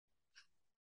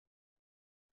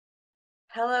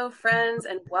Hello, friends,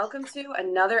 and welcome to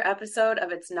another episode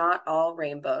of It's Not All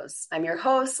Rainbows. I'm your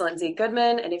host, Lindsay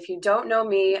Goodman, and if you don't know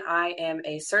me, I am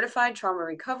a certified trauma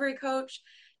recovery coach,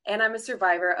 and I'm a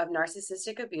survivor of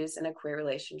narcissistic abuse in a queer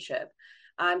relationship.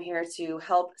 I'm here to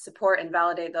help support and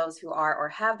validate those who are or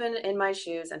have been in my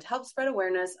shoes and to help spread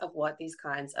awareness of what these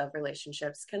kinds of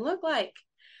relationships can look like.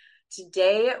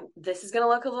 Today, this is going to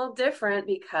look a little different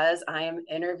because I am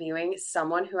interviewing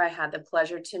someone who I had the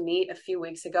pleasure to meet a few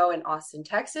weeks ago in Austin,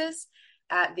 Texas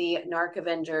at the Narc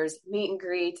Avengers meet and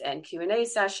greet and Q&A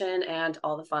session and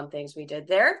all the fun things we did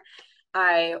there.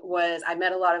 I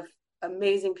met a lot of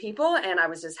amazing people and I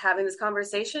was just having this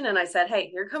conversation and I said, "Hey,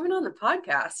 you're coming on the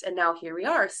podcast." And now here we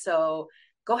are. So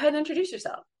go ahead and introduce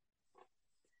yourself.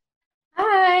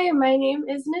 Hi, my name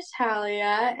is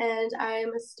Natalia, and I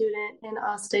am a student in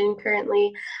Austin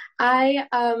currently. I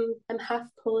am half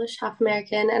Polish, half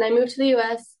American, and I moved to the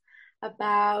US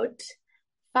about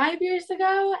 5 years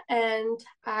ago. And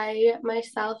I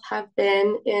myself have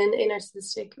been in a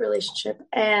narcissistic relationship,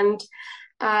 and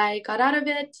I got out of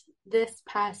it this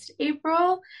past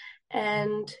April.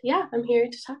 And yeah, I'm here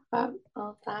to talk about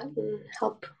all of that and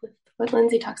help with what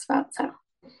Lindsay talks about. So.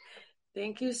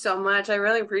 Thank you so much. I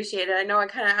really appreciate it. I know I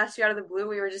kind of asked you out of the blue.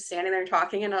 We were just standing there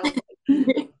talking, and I was like,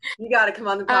 you got to come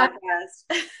on the I, podcast.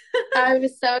 I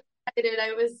was so excited.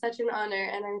 It was such an honor,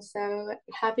 and I'm so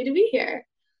happy to be here.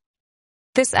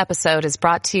 This episode is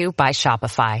brought to you by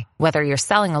Shopify. Whether you're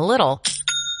selling a little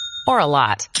or a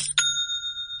lot,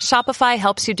 Shopify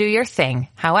helps you do your thing,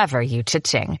 however you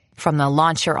cha-ching. From the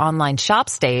launch your online shop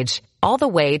stage, all the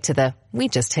way to the we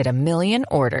just hit 1 million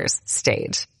orders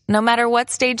stage. No matter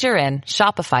what stage you're in,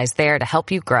 Shopify's there to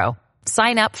help you grow.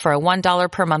 Sign up for a $1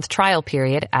 per month trial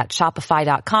period at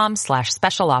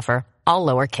shopify.com/special offer, all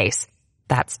lowercase.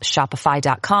 That's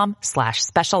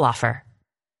shopify.com/special offer.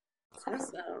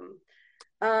 Awesome.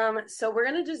 So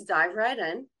we're going to just dive right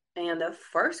in. And the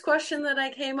first question that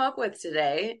I came up with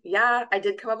today, I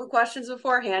did come up with questions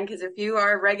beforehand because if you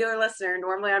are a regular listener,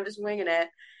 normally I'm just winging it.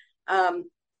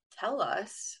 Tell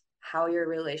us how your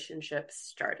relationship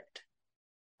started.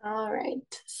 All right.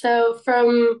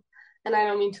 And I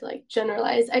don't mean to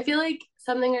generalize. I feel like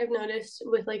something I've noticed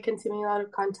with consuming a lot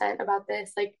of content about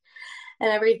this, and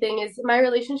everything is my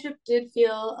relationship did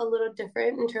feel a little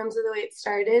different in terms of the way it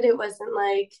started. It wasn't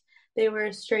like they were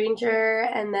a stranger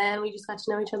and then we just got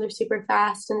to know each other super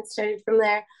fast and it started from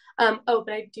there. But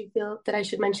I do feel that I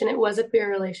should mention it was a queer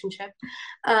relationship.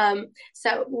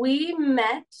 So we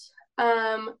met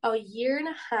a year and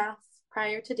a half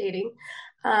prior to dating.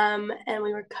 And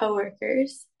we were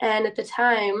coworkers. And at the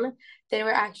time, they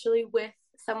were actually with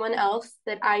someone else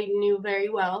that I knew very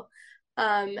well.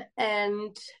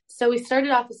 And so we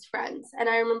started off as friends. And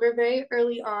I remember very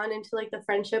early on into the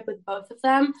friendship with both of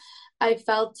them, I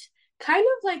felt kind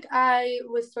of like I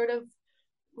was sort of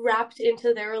wrapped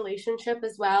into their relationship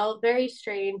as well. Very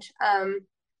strange. And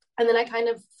then I kind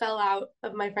of fell out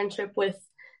of my friendship with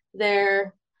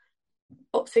their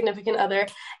significant other.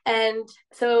 And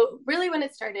so really when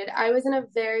it started, I was in a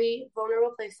very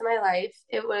vulnerable place in my life.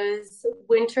 It was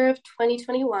winter of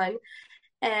 2021,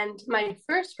 and my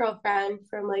first girlfriend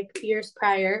from years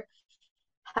prior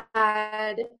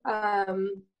had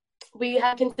we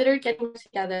had considered getting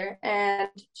together, and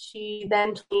she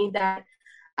then told me that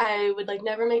I would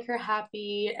never make her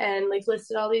happy and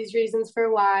listed all these reasons for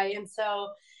why. And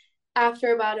so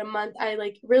after about a month, I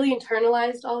really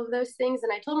internalized all of those things,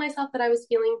 and I told myself that I was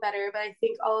feeling better. But I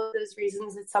think all of those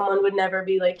reasons that someone would never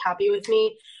be happy with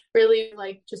me really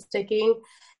just sticking.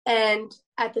 And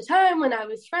at the time when I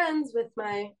was friends with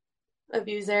my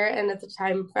abuser and at the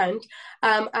time friend,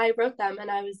 I wrote them and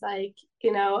I was like,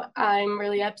 I'm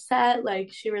really upset.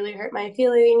 She really hurt my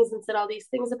feelings and said all these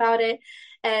things about it.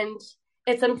 And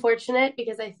it's unfortunate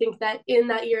because I think that in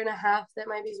that year and a half that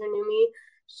my abuser knew me,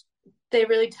 they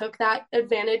really took that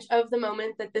advantage of the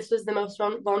moment that this was the most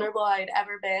vulnerable I'd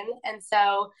ever been. And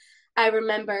so I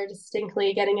remember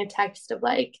distinctly getting a text of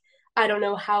I don't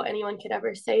know how anyone could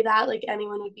ever say that.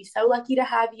 Anyone would be so lucky to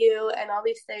have you and all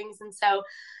these things. And so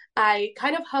I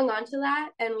kind of hung on to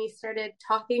that and we started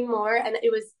talking more. And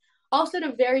it was also at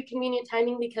a very convenient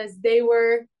timing because they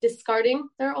were discarding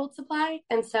their old supply.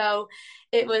 And so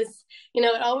it was,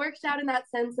 it all worked out in that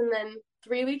sense. And then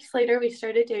 3 weeks later, we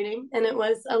started dating, and it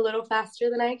was a little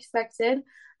faster than I expected.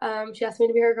 She asked me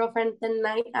to be her girlfriend the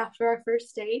night after our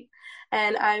first date,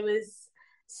 and I was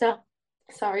so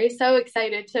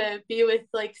excited to be with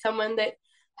someone that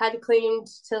had claimed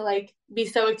to be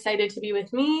so excited to be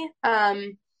with me.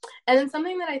 And then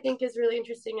something that I think is really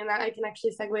interesting, and that I can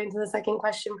actually segue into the second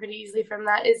question pretty easily from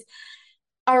that, is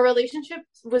our relationship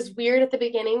was weird at the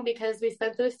beginning because we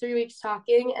spent those 3 weeks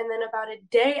talking. And then about a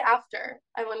day after,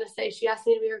 I want to say, she asked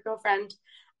me to be her girlfriend,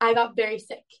 I got very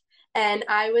sick. And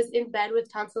I was in bed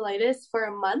with tonsillitis for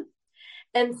a month.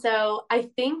 And so I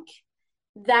think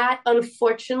that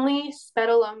unfortunately sped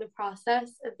along the process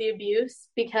of the abuse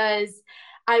because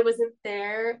I wasn't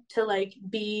there to like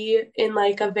be in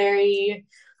like a very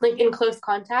like in close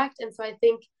contact. And so I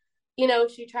think,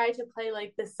 she tried to play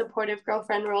like this supportive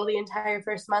girlfriend role the entire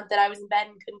first month that I was in bed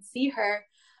and couldn't see her.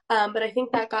 But I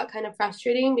think that got kind of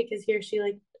frustrating because here she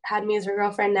like had me as her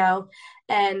girlfriend now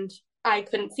and I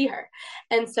couldn't see her.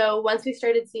 And so once we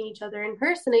started seeing each other in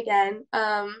person again,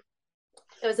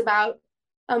 it was about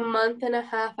a month and a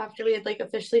half after we had like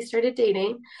officially started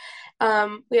dating.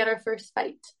 We had our first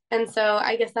fight. And so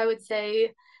I guess I would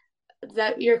say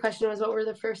that your question was what were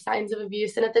the first signs of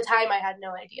abuse, and at the time I had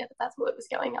no idea that that's what was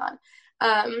going on.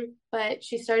 But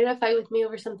she started a fight with me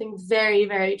over something very,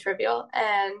 very trivial.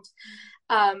 And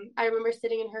I remember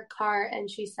sitting in her car and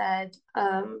she said,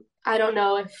 I don't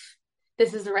know if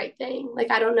this is the right thing.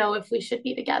 Like, I don't know if we should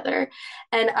be together.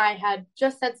 And I had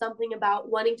just said something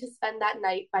about wanting to spend that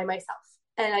night by myself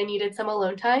and I needed some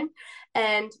alone time.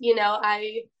 And,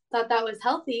 I thought that was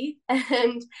healthy.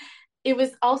 And it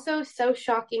was also so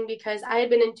shocking because I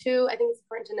had been in two, I think it's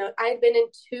important to note, I had been in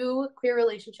two queer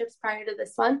relationships prior to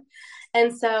this one.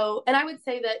 And I would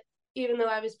say that even though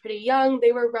I was pretty young,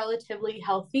 they were relatively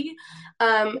healthy.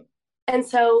 And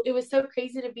so it was so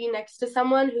crazy to be next to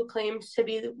someone who claimed to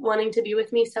be wanting to be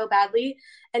with me so badly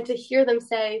and to hear them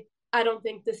say, I don't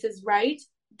think this is right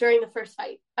during the first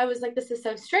fight. I was like, this is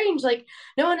so strange. Like,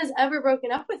 no one has ever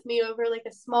broken up with me over like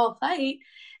a small fight.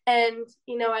 And,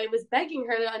 I was begging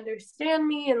her to understand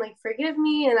me and like forgive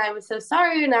me. And I was so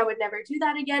sorry and I would never do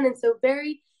that again. And so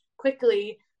very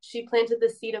quickly, she planted the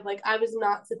seed of like, I was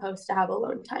not supposed to have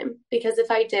alone time because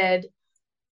if I did,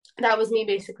 that was me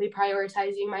basically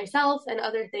prioritizing myself and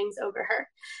other things over her.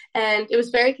 And it was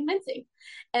very convincing.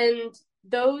 And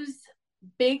those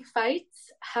big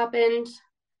fights happened,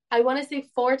 I want to say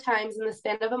 4 times in the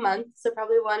span of a month. So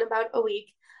probably one about a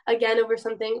week, again, over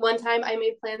something. One time I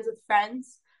made plans with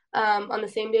friends on the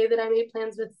same day that I made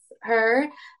plans with her.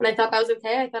 And I thought that was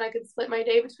okay. I thought I could split my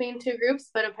day between 2 groups,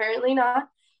 but apparently not.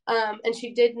 And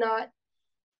she did not.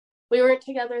 We weren't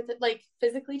together, like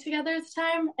physically together at the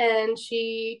time, and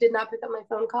she did not pick up my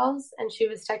phone calls. And she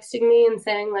was texting me and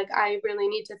saying, like, I really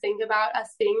need to think about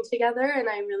us being together, and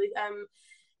I really am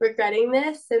regretting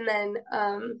this. And then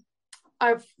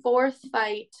our 4th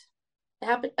fight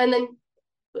happened, and then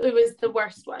it was the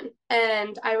worst one.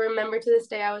 And I remember to this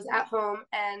day, I was at home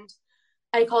and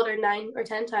I called her 9 or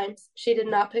 10 times. She did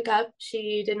not pick up.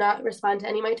 She did not respond to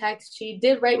any of my texts. She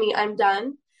did write me, I'm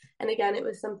done. And again, it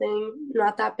was something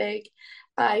not that big.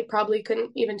 I probably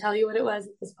couldn't even tell you what it was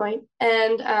at this point.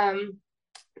 And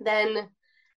then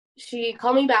she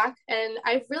called me back, and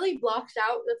I've really blocked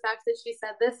out the fact that she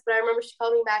said this, but I remember she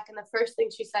called me back, and the first thing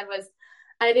she said was,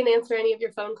 I didn't answer any of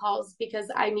your phone calls because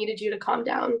I needed you to calm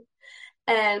down.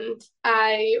 And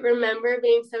I remember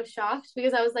being so shocked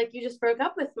because I was like, you just broke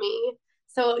up with me.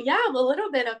 So yeah, I'm a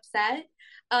little bit upset.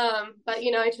 But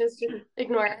I chose to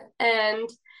ignore it. And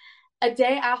a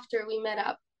day after we met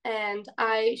up and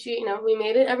we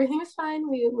made it, everything was fine.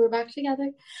 We were back together.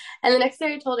 And the next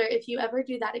day I told her, if you ever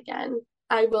do that again,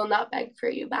 I will not beg for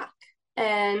you back.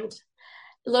 And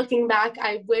looking back,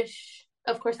 I wish,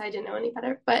 of course I didn't know any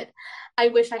better, but I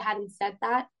wish I hadn't said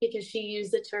that because she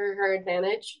used it to her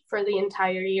advantage for the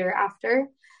entire year after.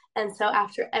 And so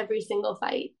after every single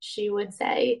fight, she would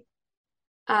say,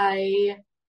 I'm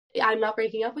not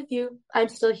breaking up with you. I'm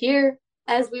still here,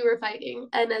 as we were fighting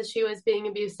and as she was being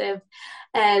abusive.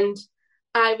 And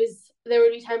there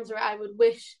would be times where I would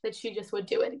wish that she just would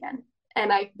do it again.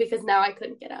 And because now I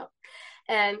couldn't get out.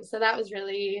 And so that was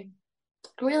really,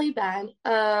 really bad.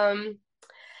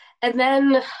 And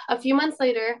then a few months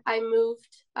later, I moved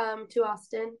to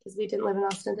Austin because we didn't live in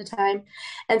Austin at the time.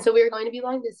 And so we were going to be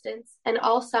long distance. And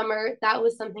all summer, that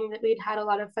was something that we'd had a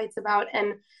lot of fights about.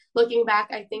 And looking back,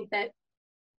 I think that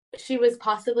she was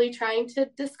possibly trying to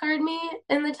discard me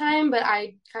in the time, but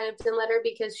I kind of didn't let her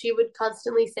because she would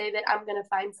constantly say that I'm going to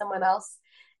find someone else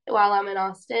while I'm in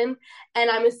Austin. And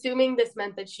I'm assuming this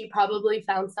meant that she probably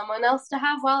found someone else to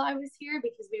have while I was here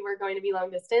because we were going to be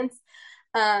long distance.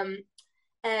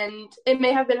 And it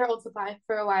may have been her old supply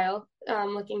for a while,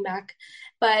 looking back.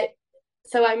 But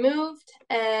so I moved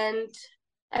and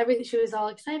she was all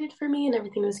excited for me and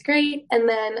everything was great. And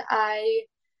then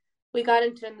we got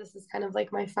into, and this is kind of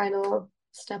like my final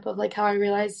step of like how I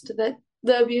realized that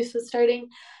the abuse was starting.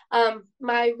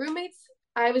 My roommates,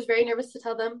 I was very nervous to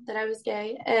tell them that I was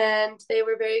gay, and they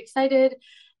were very excited.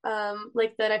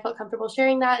 like that I felt comfortable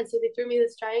sharing that. And so they threw me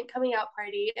this giant coming out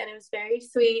party, and it was very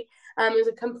sweet. It was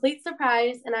a complete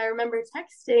surprise. And I remember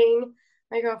texting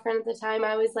my girlfriend at the time.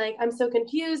 I was like, I'm so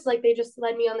confused. Like, they just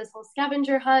led me on this whole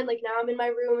scavenger hunt. Like, now I'm in my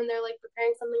room and they're like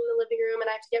preparing something in the living room and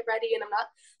I have to get ready and I'm not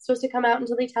supposed to come out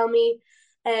until they tell me.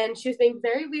 And she was being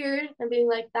very weird and being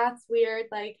like, that's weird.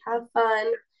 Like, have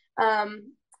fun.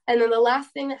 And then the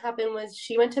last thing that happened was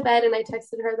she went to bed and I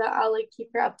texted her that I'll like keep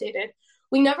her updated.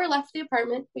 We never left the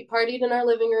apartment. We partied in our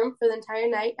living room for the entire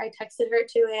night. I texted her at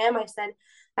 2 a.m. I said,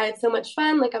 I had so much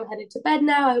fun. Like, I'm headed to bed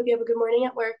now. I hope you have a good morning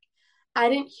at work. I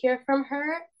didn't hear from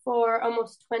her for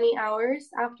almost 20 hours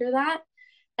after that.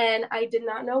 And I did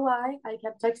not know why. I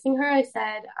kept texting her. I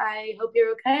said, I hope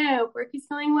you're okay. I hope work is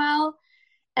going well.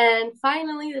 And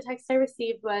finally, the text I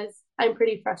received was, I'm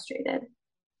pretty frustrated.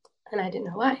 And I didn't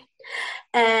know why.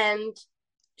 And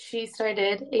she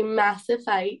started a massive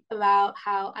fight about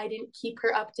how I didn't keep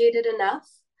her updated enough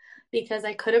because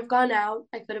I could have gone out.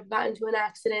 I could have gotten into an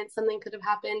accident. Something could have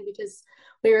happened because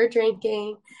we were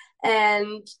drinking.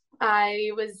 And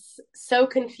I was so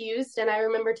confused. And I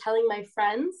remember telling my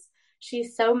friends,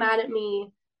 she's so mad at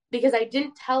me because I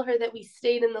didn't tell her that we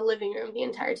stayed in the living room the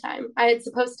entire time. I had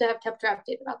supposed to have kept her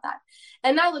updated about that.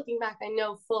 And now looking back, I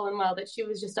know full and well that she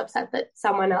was just upset that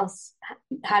someone else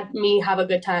had me have a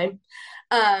good time.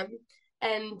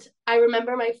 And I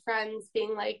remember my friends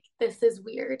being like, this is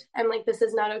weird. And like, this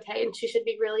is not okay. And she should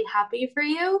be really happy for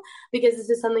you because this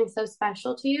is something so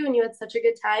special to you. And you had such a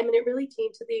good time. And it really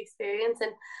tainted the experience.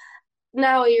 And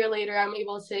now a year later, I'm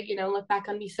able to, look back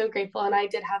and be so grateful. And I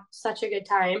did have such a good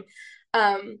time.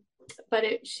 But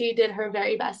she did her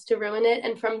very best to ruin it.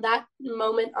 And from that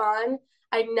moment on,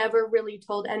 I never really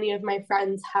told any of my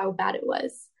friends how bad it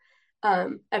was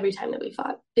every time that we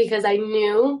fought because I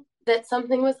knew that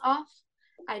something was off.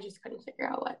 I just couldn't figure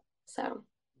out what. So,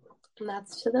 and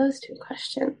that's to those two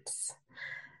questions.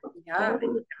 Yeah,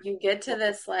 you get to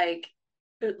this like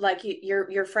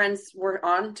your friends were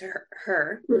on to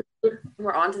her,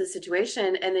 were on to the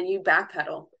situation, and then you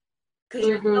backpedal because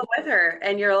you're still with her,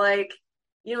 and you're like,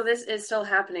 this is still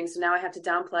happening. So now I have to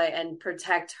downplay and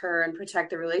protect her and protect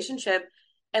the relationship,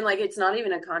 and like it's not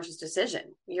even a conscious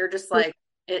decision. You're just like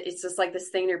it's just like this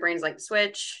thing in your brain's like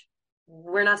switch.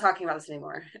 We're not talking about this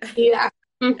anymore. Yeah.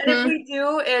 And if we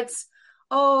do, it's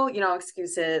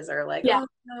excuses or like, oh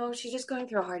no, she's just going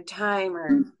through a hard time,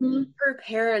 or her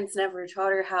parents never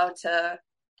taught her how to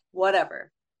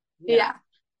whatever. Yeah.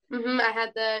 I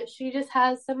had she just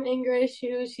has some anger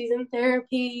issues. She's in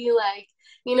therapy. Like,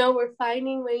 we're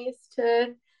finding ways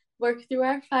to work through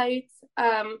our fights.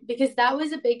 Because that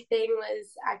was a big thing,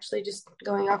 was actually just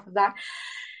going off of that.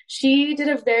 She did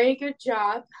a very good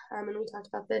job. And we talked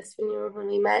about this when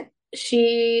we met.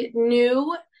 She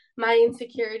knew my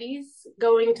insecurities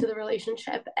going into the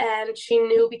relationship, and she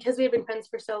knew because we had been friends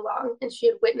for so long and she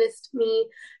had witnessed me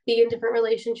be in different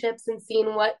relationships and seen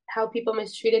how people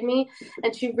mistreated me,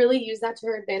 and she really used that to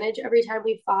her advantage every time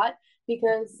we fought,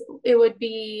 because it would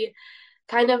be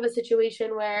kind of a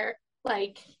situation where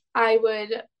like I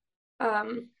would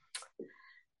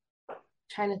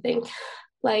trying to think,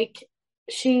 like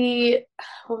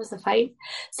what was the fight?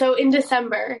 So in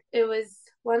December, it was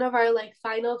one of our like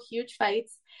final huge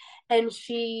fights, and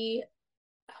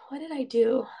what did I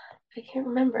do? I can't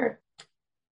remember.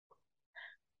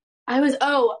 I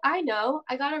know.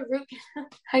 I got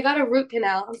a root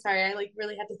canal. I'm sorry. I like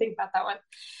really had to think about that one.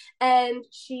 And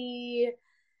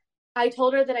I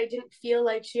told her that I didn't feel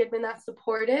like she had been that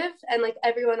supportive, and like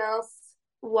everyone else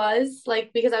was,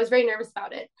 like, because I was very nervous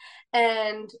about it.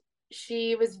 And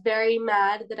she was very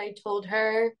mad that I told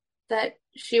her that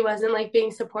she wasn't like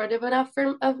being supportive enough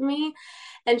of me.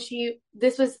 And she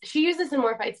used this in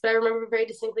more fights, but I remember very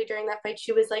distinctly during that fight,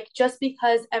 she was like, just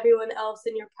because everyone else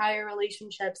in your prior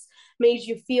relationships made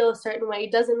you feel a certain way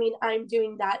doesn't mean I'm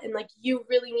doing that. And like, you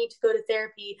really need to go to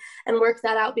therapy and work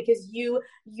that out, because you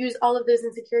use all of those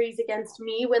insecurities against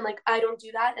me when like I don't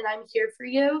do that, and I'm here for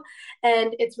you.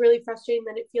 And it's really frustrating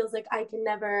that it feels like I can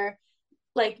never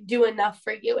like do enough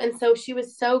for you. And so she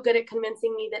was so good at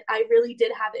convincing me that I really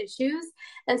did have issues.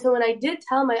 And so when I did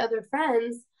tell my other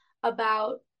friends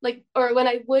about like, or when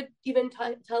I would even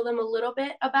tell them a little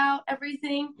bit about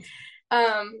everything,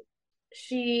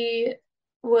 she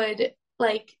would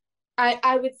like,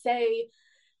 I would say,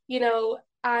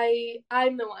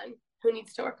 I'm the one who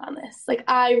needs to work on this. Like,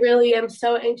 I really am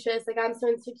so anxious. Like, I'm so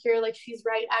insecure. Like, she's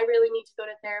right. I really need to go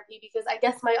to therapy, because I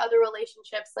guess my other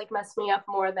relationships like messed me up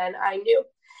more than I knew.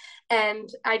 And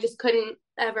I just couldn't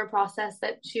ever process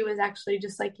that she was actually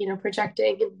just like,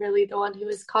 projecting and really the one who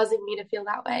was causing me to feel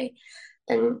that way.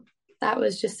 And that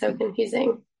was just so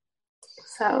confusing.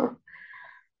 So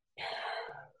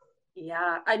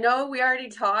Yeah, I know we already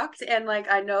talked, and like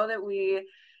I know that we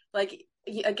like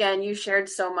again, you shared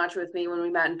so much with me when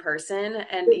we met in person,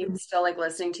 and even Mhm. still like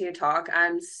listening to you talk,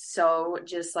 I'm so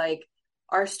just like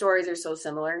our stories are so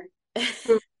similar.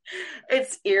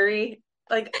 It's eerie.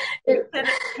 Like we could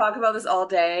talk about this all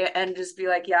day and just be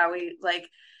like, yeah, we like,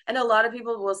 and a lot of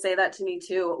people will say that to me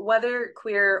too, whether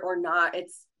queer or not.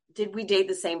 It's did we date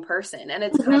the same person? And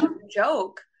it's kind of Mhm. a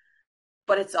joke,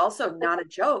 but it's also not a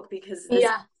joke because this is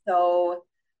Yeah. so,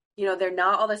 they're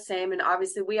not all the same. And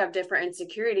obviously we have different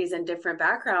insecurities and different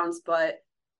backgrounds, but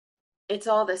it's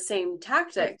all the same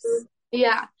tactics. Mhm.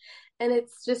 Yeah. And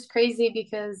it's just crazy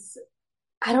because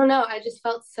I don't know, I just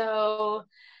felt so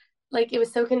like it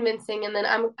was so convincing. And then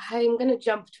I'm gonna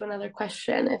jump to another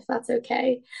question if that's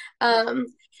okay.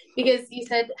 Because you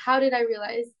said, how did I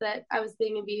realize that I was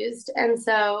being abused? And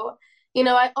so,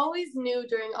 I always knew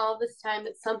during all this time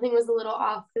that something was a little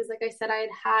off because like I said, I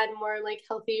had more like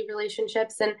healthy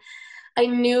relationships, and I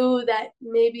knew that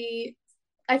maybe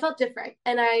I felt different.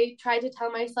 And I tried to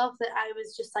tell myself that I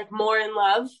was just like more in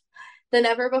love than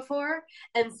ever before.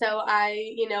 And so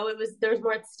there was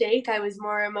more at stake. I was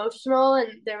more emotional,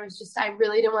 and there was just, I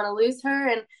really didn't want to lose her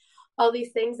and all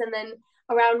these things. And then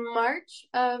around March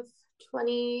of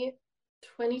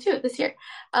 2022, this year,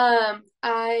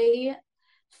 I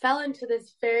fell into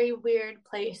this very weird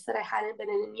place that I hadn't been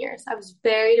in years. I was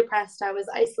very depressed. I was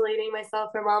isolating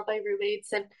myself from all my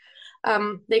roommates, and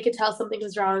they could tell something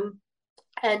was wrong.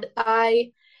 And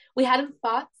we hadn't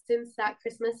fought since that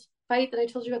Christmas fight that I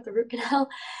told you about, the root canal.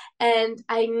 And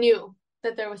I knew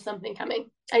that there was something coming.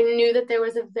 I knew that there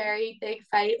was a very big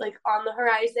fight like on the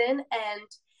horizon. And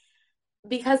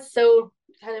because so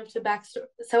kind of to backstory,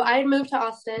 so I moved to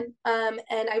Austin, and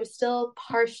I was still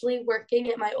partially working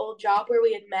at my old job where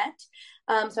we had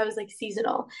met. So I was like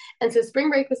seasonal. And so spring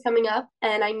break was coming up,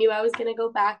 and I knew I was going to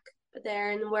go back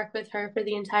there and work with her for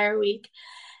the entire week.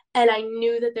 And I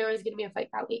knew that there was going to be a fight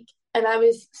that week. And I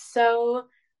was so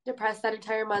depressed that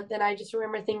entire month. And I just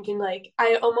remember thinking, like,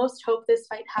 I almost hope this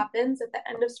fight happens at the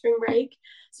end of spring break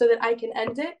so that I can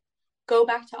end it, go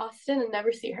back to Austin, and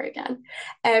never see her again.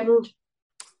 And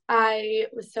I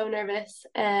was so nervous.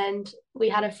 And we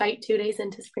had a fight 2 days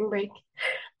into spring break.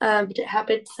 It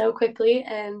happened so quickly.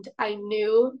 And I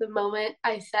knew the moment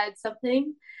I said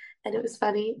something, and it was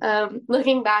funny.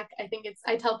 Looking back,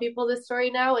 I tell people this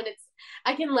story now, and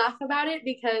I can laugh about it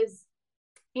because,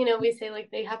 we say like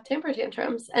they have temper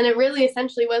tantrums. And it really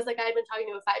essentially was like I've been talking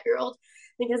to a 5-year-old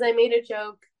because I made a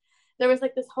joke. There was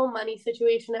like this whole money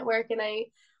situation at work, and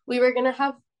we were going to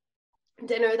have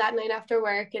dinner that night after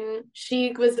work, and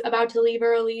she was about to leave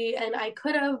early, and I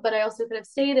could have, but I also could have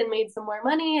stayed and made some more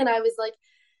money. And I was like,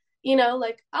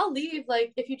 like I'll leave,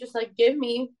 like if you just like give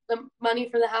me the money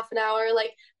for the half an hour,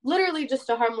 like literally just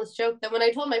a harmless joke that when I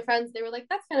told my friends, they were like,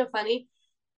 that's kind of funny.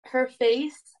 Her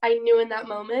face, I knew in that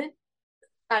moment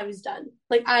I was done.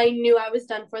 Like I knew I was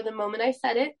done for the moment I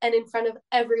said it. And in front of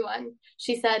everyone,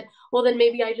 she said, well, then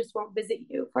maybe I just won't visit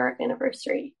you for our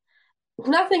anniversary.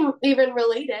 Nothing even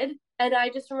related. And I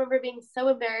just remember being so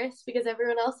embarrassed because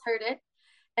everyone else heard it.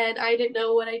 And I didn't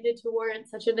know what I did to warrant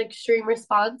such an extreme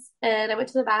response. And I went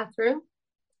to the bathroom.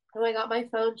 And when I got my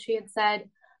phone, she had said,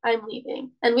 I'm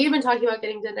leaving. And we had been talking about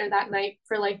getting dinner that night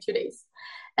for like 2 days.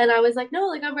 And I was like, no,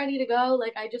 like I'm ready to go.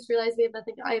 Like I just realized I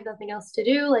have nothing else to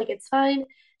do. Like it's fine.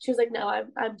 She was like, no,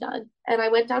 I'm done. And I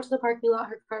went down to the parking lot.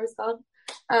 Her car was gone.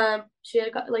 She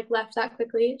had like left that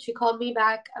quickly. She called me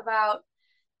back about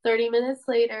 30 minutes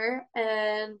later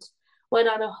and went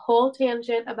on a whole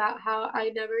tangent about how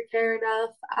I never care enough.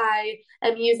 I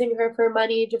am using her for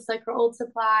money, just like her old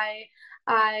supply.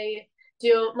 I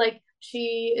do like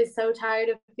she is so tired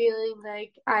of feeling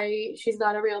like she's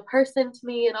not a real person to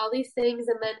me and all these things.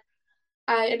 And then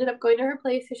I ended up going to her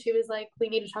place because she was like, we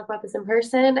need to talk about this in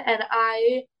person. And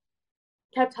I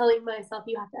kept telling myself,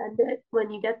 you have to end it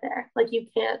when you get there. Like you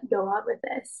can't go on with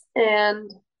this.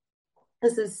 And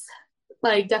this is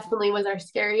like definitely was our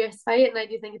scariest fight. And I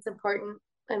do think it's important,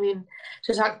 I mean,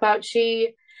 to talk about.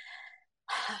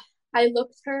 I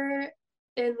looked her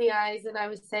in the eyes and I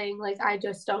was saying, like, I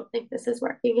just don't think this is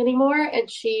working anymore. And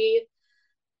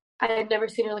I had never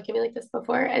seen her look at me like this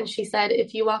before. And she said,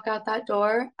 if you walk out that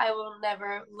door, I will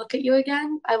never look at you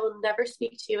again. I will never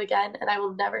speak to you again. And I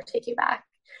will never take you back.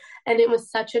 And it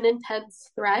was such an intense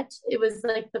threat. It was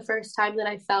like the first time that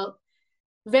I felt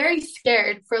very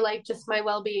scared for like just my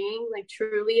well-being, like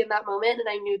truly in that moment. And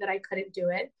I knew that I couldn't do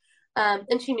it.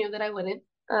 And she knew that I wouldn't,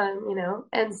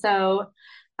 and so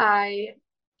I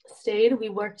stayed. We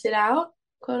worked it out,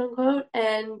 quote unquote.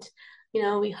 And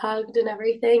we hugged and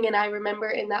everything. And I remember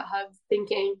in that hug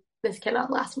thinking, this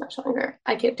cannot last much longer.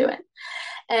 I can't do it.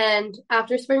 And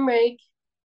after spring break,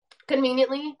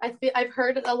 conveniently, I've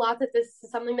heard a lot that this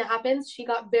is something that happens. She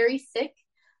got very sick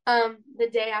the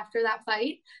day after that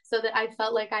fight, so that I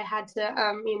felt like I had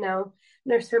to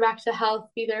nurse her back to health,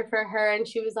 be there for her. And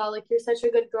she was all like, "You're such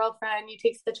a good girlfriend. You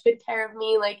take such good care of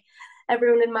me. Like,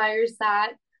 everyone admires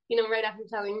that." Right after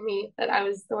telling me that I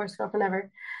was the worst girlfriend ever.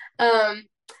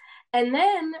 And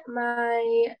then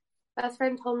my best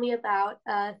friend told me about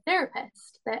a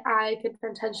therapist that I could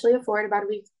potentially afford about a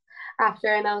week after.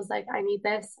 And I was like, I need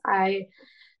this. I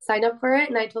signed up for it.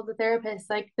 And I told the therapist,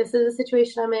 like, this is a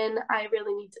situation I'm in. I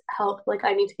really need help. Like,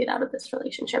 I need to get out of this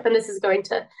relationship. And this is going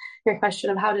to your question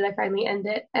of how did I finally end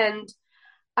it? And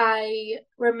I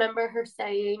remember her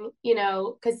saying,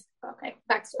 because, okay,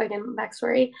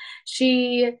 backstory.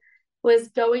 She was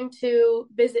going to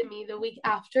visit me the week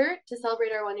after to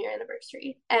celebrate our 1 year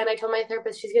anniversary. And I told my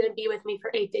therapist she's going to be with me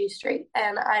for 8 days straight.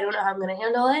 And I don't know how I'm going to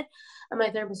handle it. And my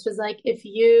therapist was like, if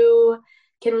you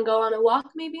can go on a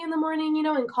walk maybe in the morning,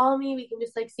 and call me, we can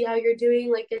just like see how you're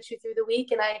doing, like get you through the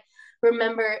week. And I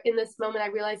remember in this moment, I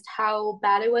realized how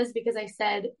bad it was because I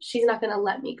said, she's not going to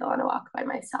let me go on a walk by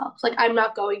myself. Like, I'm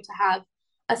not going to have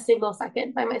a single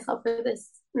second by myself for this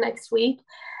next week.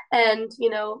 And,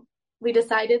 we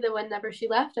decided that whenever she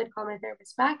left, I'd call my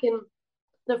therapist back. And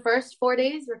the first 4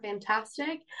 days were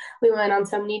fantastic. We went on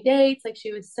so many dates. Like,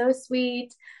 she was so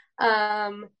sweet.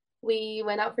 We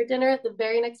went out for dinner the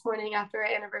very next morning after our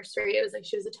anniversary. It was like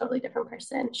she was a totally different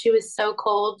person. She was so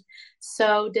cold,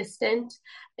 so distant.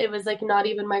 It was like not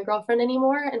even my girlfriend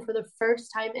anymore. And for the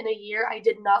first time in a year, I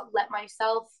did not let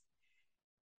myself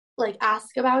like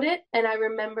ask about it. And I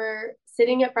remember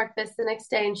sitting at breakfast the next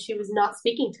day and she was not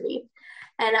speaking to me.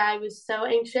 And I was so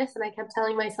anxious and I kept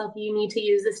telling myself, you need to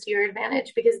use this to your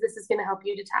advantage because this is going to help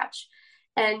you detach.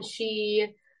 And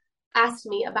she asked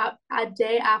me about a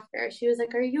day after. She was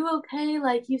like, are you okay?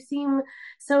 Like, you seem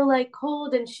so like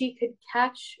cold. And she could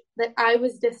catch that I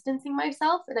was distancing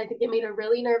myself. And I think it made her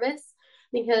really nervous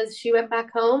because she went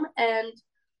back home. And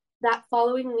that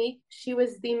following week, she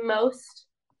was the most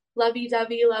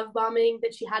lovey-dovey love bombing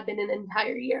that she had been in an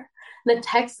entire year. The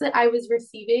texts that I was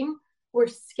receiving were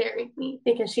scaring me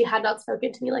because she had not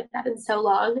spoken to me like that in so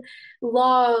long.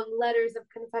 Long letters of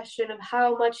confession of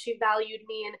how much she valued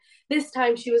me. And this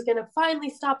time she was going to finally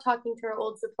stop talking to her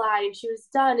old supply and she was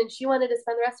done and she wanted to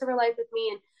spend the rest of her life with me.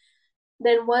 And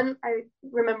then I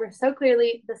remember so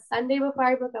clearly, the Sunday before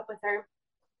I broke up with her,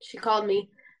 she called me.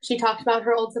 She talked about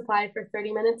her old supply for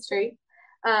 30 minutes straight.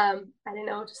 I didn't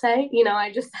know what to say.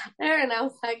 I just sat there and I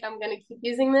was like, I'm going to keep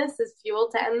using this as fuel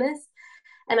to end this.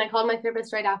 And I called my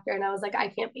therapist right after and I was like, I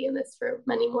can't be in this for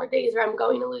many more days or I'm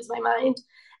going to lose my mind.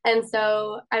 And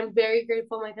so I'm very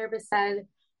grateful. My therapist said,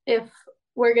 if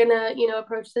we're going to,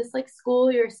 approach this like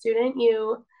school, you're a student,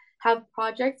 you have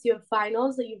projects, you have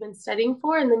finals that you've been studying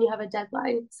for, and then you have a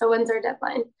deadline. So when's our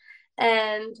deadline?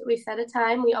 And we set a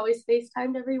time. We always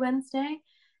FaceTimed every Wednesday.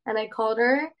 And I called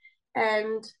her.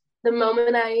 And the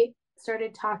moment I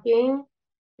started talking,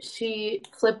 she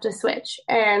flipped a switch.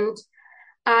 And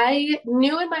I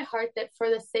knew in my heart that for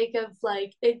the sake of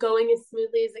like it going as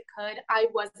smoothly as it could, I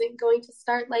wasn't going to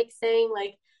start like saying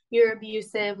like you're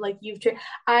abusive, like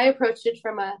I approached it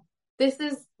from this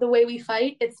is the way we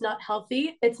fight. It's not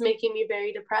healthy. It's making me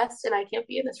very depressed and I can't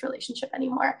be in this relationship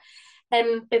anymore.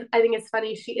 And I think it's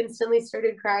funny. She instantly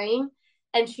started crying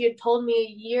and she had told me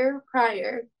a year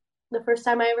prior, the first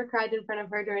time I ever cried in front of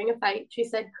her during a fight, she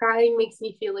said, crying makes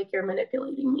me feel like you're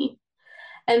manipulating me.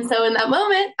 And so in that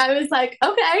moment, I was like,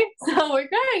 okay, so we're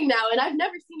crying now. And I've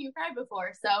never seen you cry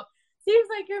before. So seems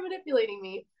like you're manipulating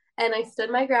me. And I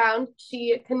stood my ground.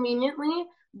 She conveniently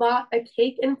bought a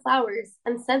cake and flowers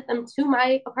and sent them to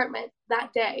my apartment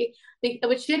that day,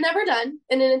 which she had never done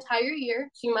in an entire year.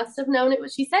 She must have known it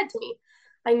what she said to me.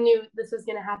 I knew this was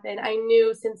going to happen. I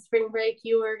knew since spring break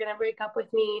you were going to break up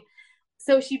with me.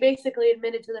 So she basically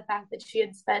admitted to the fact that she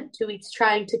had spent 2 weeks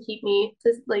trying to keep me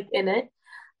in it.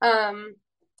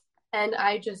 And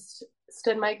I just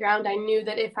stood my ground. I knew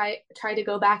that if I tried to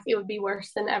go back, it would be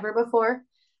worse than ever before.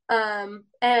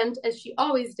 And as she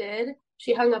always did,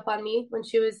 she hung up on me when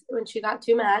she got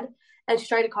too mad, and she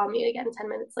tried to call me again 10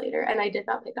 minutes later, and I did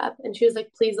not pick up. And she was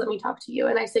like, please let me talk to you.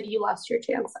 And I said, you lost your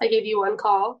chance. I gave you one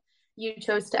call. You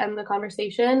chose to end the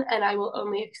conversation, and I will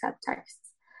only accept texts.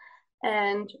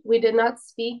 And we did not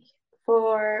speak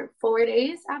for 4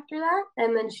 days after that.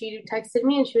 And then she texted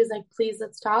me and she was like, please,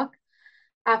 let's talk.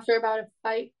 After about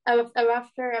an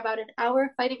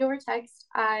hour fighting over text,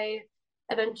 I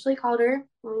eventually called her.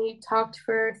 We talked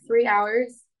for 3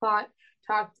 hours,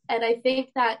 talked. And I think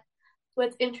that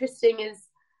what's interesting is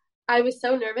I was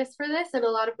so nervous for this, and a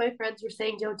lot of my friends were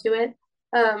saying don't do it.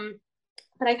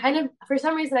 But I kind of, for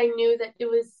some reason, I knew that it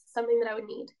was something that I would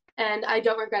need. And I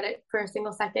don't regret it for a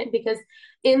single second, because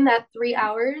in that 3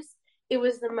 hours, it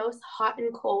was the most hot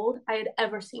and cold I had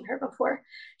ever seen her before.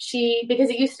 Because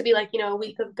it used to be like, a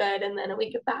week of good and then a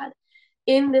week of bad.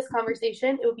 In this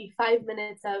conversation, it would be 5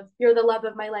 minutes of, you're the love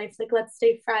of my life. Like, let's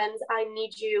stay friends. I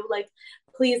need you. Like,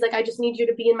 please, like, I just need you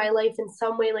to be in my life in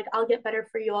some way. Like, I'll get better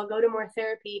for you. I'll go to more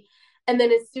therapy. And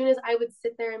then as soon as I would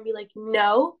sit there and be like,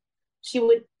 no, she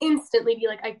would instantly be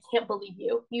like, I can't believe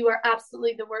you. You are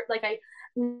absolutely the worst. Like, I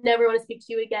never want to speak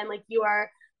to you again. Like, you are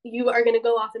going to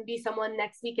go off and be someone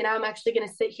next week. And I'm actually going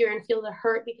to sit here and feel the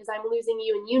hurt because I'm losing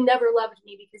you. And you never loved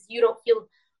me because you don't feel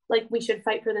like we should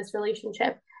fight for this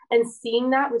relationship. And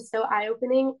seeing that was so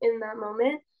eye-opening in that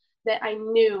moment that I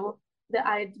knew that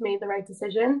I had made the right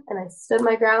decision, and I stood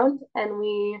my ground, and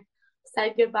we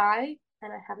said goodbye,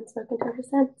 and I haven't spoken to her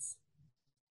since.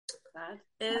 That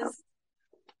is,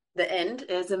 the end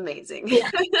is amazing. Yeah.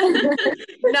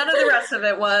 None of the rest of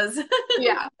it was.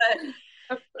 Yeah.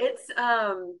 But it's,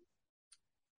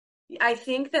 I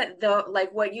think that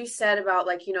like what you said about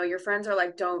like, your friends are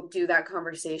like, don't do that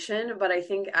conversation. But I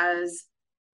think as,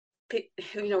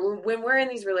 when we're in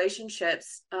these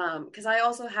relationships, because I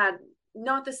also had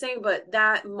not the same, but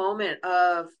that moment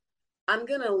of, I'm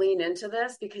going to lean into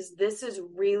this because this is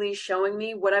really showing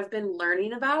me what I've been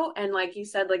learning about. And like you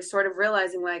said, like sort of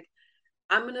realizing like,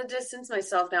 I'm going to distance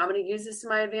myself now. I'm going to use this to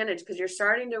my advantage, because you're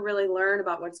starting to really learn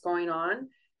about what's going on.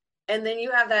 And then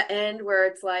you have that end where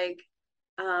it's like,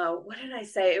 what did I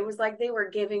say? It was like they were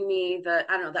giving me the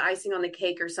icing on the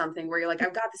cake or something, where you're like,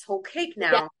 I've got this whole cake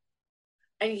now. Yeah.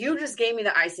 And you just gave me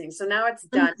the icing. So now it's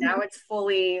done. Mm-hmm. Now it's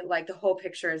fully like the whole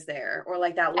picture is there. Or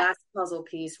like that last puzzle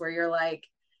piece where you're like,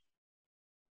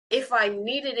 if I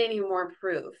needed any more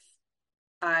proof,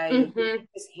 I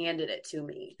just handed it to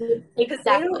me. Because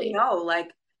they don't know, like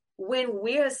when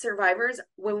we as survivors,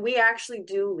 when we actually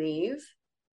do leave,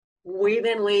 we've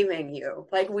been leaving you.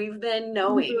 Like we've been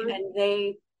knowing, and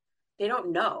they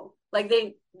don't know. Like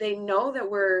they know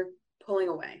that we're pulling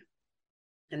away,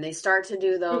 and they start to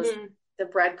do those, the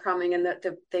breadcrumbing,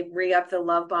 and they re-up the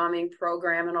love bombing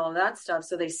program and all of that stuff.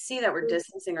 So they see that we're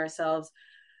distancing ourselves.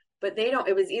 But they don't.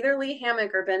 It was either Lee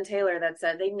Hammock or Ben Taylor that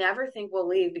said they never think we'll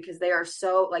leave because they are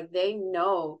so, like, they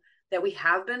know that we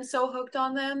have been so hooked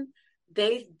on them.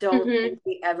 They don't think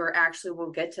we ever actually will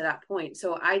get to that point.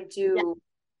 So I do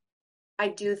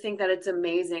think that it's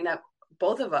amazing that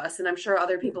both of us, and I'm sure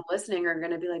other people listening are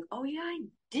going to be like, oh yeah, I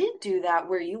did do that,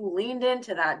 where you leaned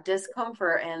into that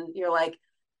discomfort and you're like,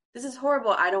 this is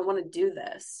horrible. I don't want to do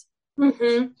this. But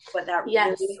that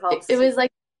really helps. It was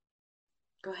like,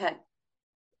 go ahead.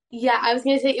 Yeah, I was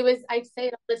going to say I say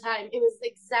it all the time. It was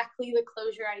exactly the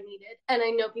closure I needed. And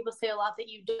I know people say a lot that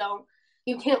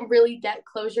you can't really get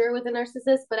closure with a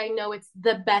narcissist, but I know it's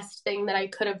the best thing that I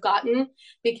could have gotten,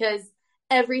 because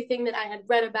everything that I had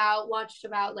read about, watched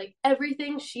about, like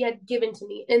everything she had given to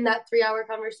me in that 3-hour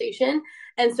conversation.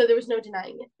 And so there was no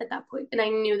denying it at that point. And I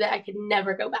knew that I could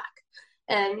never go back.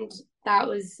 And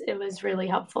it was really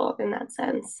helpful in that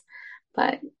sense.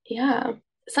 But yeah.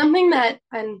 Something that,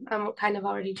 and I'm kind of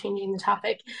already changing the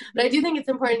topic, but I do think it's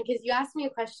important because you asked me a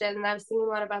question, and I was thinking a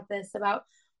lot about this, about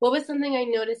what was something I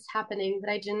noticed happening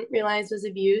that I didn't realize was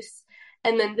abuse.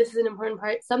 And then this is an important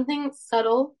part, something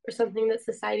subtle or something that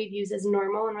society views as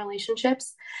normal in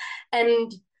relationships.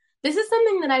 And this is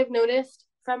something that I've noticed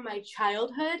from my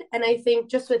childhood, and I think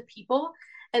just with people.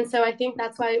 And so I think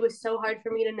that's why it was so hard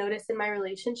for me to notice in my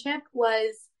relationship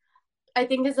was, I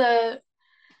think as a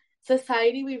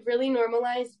society, we've really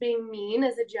normalized being mean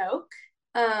as a joke.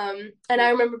 And I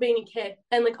remember being a kid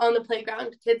and like on the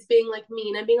playground, kids being like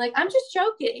mean and being like, I'm just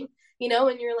joking,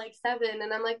 and you're like 7.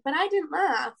 And I'm like, but I didn't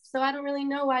laugh. So I don't really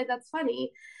know why that's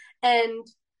funny. And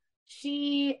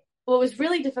what was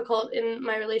really difficult in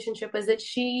my relationship was that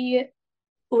she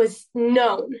was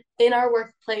known in our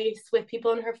workplace with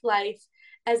people in her life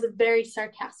as a very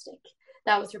sarcastic.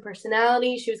 That was her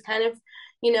personality. She was kind of,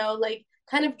 like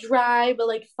kind of dry, but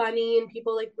like funny, and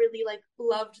people like really like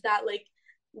loved that, like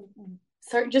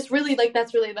just really like,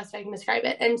 that's really the best I can describe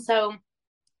it. And so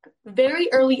very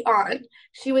early on,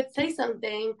 she would say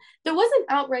something that wasn't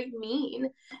outright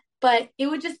mean, but it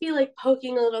would just be like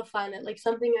poking a little fun at like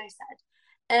something I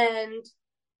said. And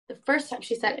the first time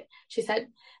she said it, she said,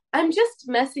 I'm just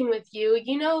messing with you.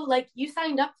 Like you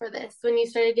signed up for this when you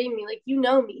started dating me. Like,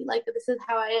 me, like this is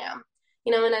how I am,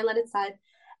 and I let it slide.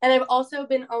 And I've also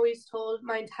been always told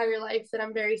my entire life that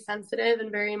I'm very sensitive and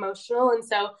very emotional. And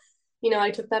so, I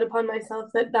took that upon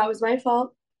myself that was my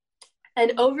fault.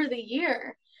 And over the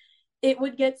year, it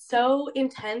would get so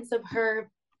intense of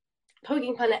her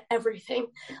poking fun at everything.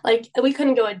 Like, we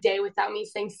couldn't go a day without me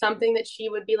saying something that she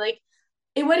would be like,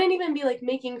 it wouldn't even be like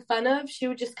making fun of. She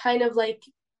would just kind of like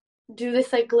do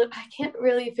this like I can't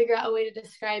really figure out a way to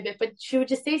describe it, but she would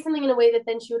just say something in a way that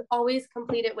then she would always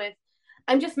complete it with,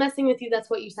 "I'm just messing with you. That's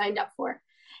what you signed up for."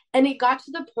 And it got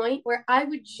to the point where I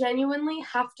would genuinely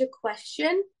have to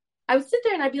question. I would sit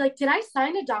there and I'd be like, "Did I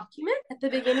sign a document at the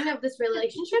beginning of this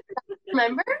relationship?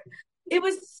 Remember?" It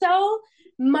was so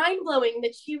mind blowing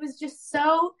that she was just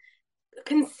so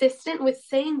consistent with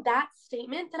saying that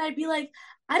statement that I'd be like,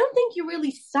 I don't think you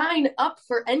really sign up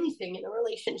for anything in a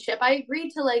relationship. I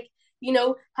agreed to like,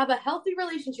 have a healthy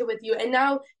relationship with you. And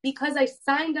now because I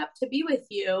signed up to be with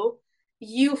you,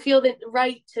 you feel the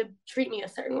right to treat me a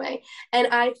certain way. And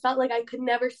I felt like I could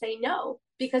never say no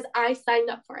because I signed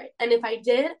up for it. And if I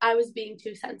did, I was being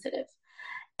too sensitive.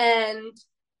 And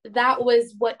that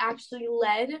was what actually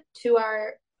led to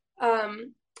our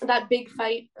that big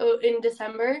fight in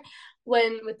December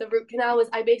when with the root canal. Was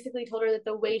I basically told her that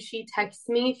the way she texts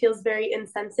me feels very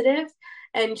insensitive,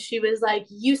 and she was like,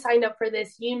 you signed up for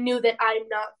this, you knew that I'm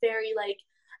not very like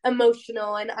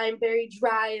emotional and I'm very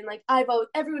dry, and like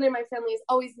everyone in my family has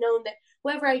always known that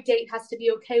whoever I date has to be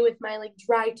okay with my like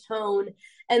dry tone,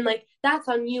 and like that's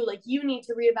on you, like you need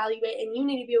to reevaluate and you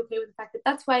need to be okay with the fact that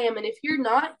that's who I am, and if you're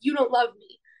not, you don't love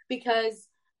me because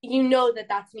you know that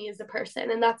that's me as a person,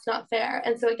 and that's not fair.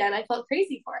 And so again, I felt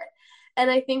crazy for it.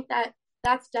 And I think that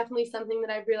that's definitely something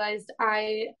that I've realized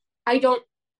I don't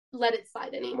let it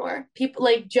slide anymore. People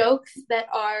like jokes that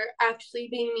are actually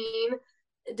being mean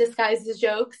disguised as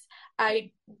jokes, I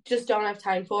just don't have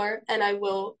time for, and I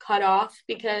will cut off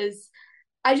because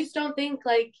I just don't think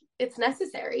like it's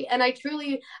necessary. And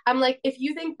I'm like, if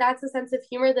you think that's a sense of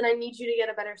humor, then I need you to get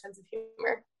a better sense of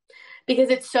humor because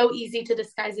it's so easy to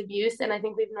disguise abuse. And I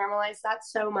think we've normalized that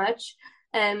so much.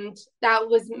 And that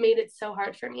was made it so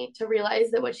hard for me to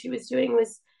realize that what she was doing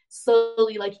was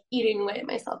slowly like eating away at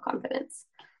my self-confidence.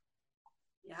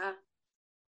 Yeah,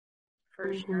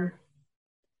 for sure.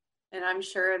 And I'm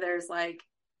sure there's like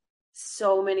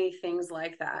so many things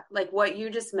like that. Like what you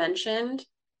just mentioned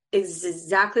is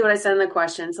exactly what I said in the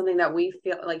question, something that we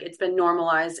feel like it's been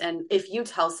normalized. And if you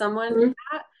tell someone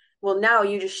that, well, now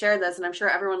you just shared this, and I'm sure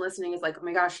everyone listening is like, oh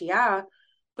my gosh, yeah.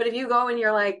 But if you go and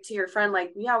you're like to your friend,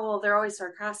 like, yeah, well, they're always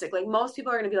sarcastic. Like most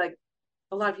people are going to be like,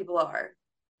 a lot of people are,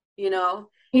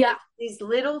 Yeah. these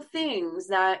little things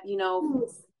that,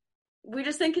 we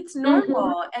just think it's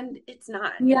normal and it's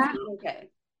not. Yeah. It's not okay.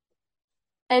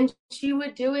 And she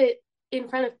would do it in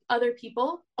front of other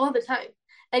people all the time.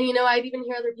 And, I'd even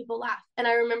hear other people laugh. And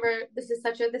I remember this is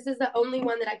the only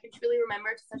one that I could truly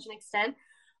remember to such an extent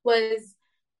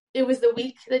it was the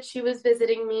week that she was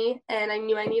visiting me, and I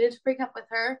knew I needed to break up with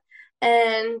her.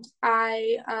 And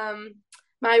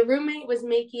my roommate was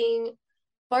making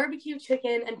barbecue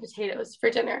chicken and potatoes for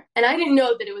dinner. And I didn't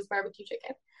know that it was barbecue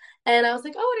chicken. And I was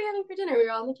like, oh, what are you having for dinner? We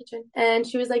were all in the kitchen. And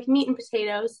she was like, meat and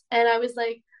potatoes. And I was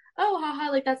like, oh, haha,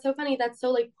 like that's so funny. That's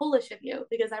so like Polish of you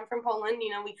because I'm from Poland.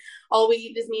 All we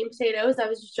eat is meat and potatoes. I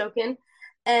was just joking.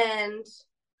 And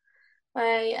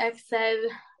my ex said,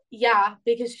 yeah,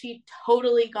 because she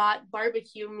totally got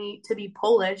barbecue meat to be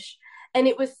Polish. And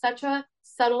it was such a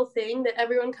subtle thing that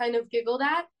everyone kind of giggled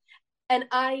at. And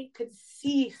I could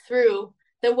see through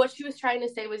that what she was trying to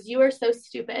say was, you are so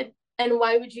stupid. And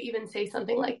why would you even say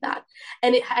something like that?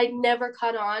 And I never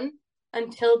caught on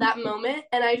until that moment.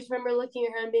 And I just remember looking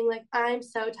at her and being like, I'm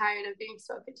so tired of being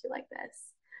spoken to like this.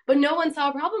 But no one saw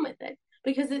a problem with it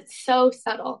because it's so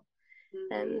subtle.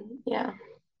 And yeah.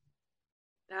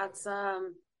 That's a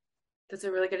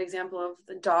really good example of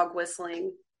the dog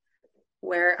whistling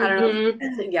where I don't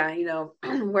know, yeah,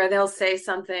 where they'll say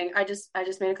something. I just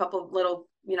made a couple of little,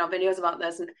 videos about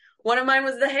this, and one of mine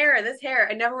was this hair.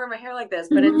 I never wear my hair like this,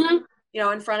 but it's,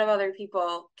 in front of other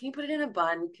people, can you put it in a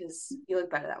bun because you look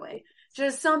better that way?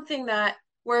 Just something that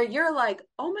where you're like,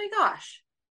 oh my gosh,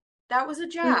 that was a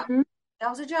jab. That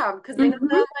was a job because they know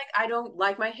that like I don't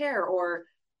like my hair or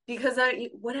because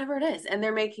whatever it is, and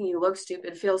they're making you look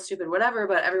stupid, feel stupid, whatever.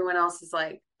 But everyone else is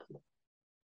like,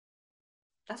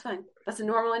 that's fine. That's a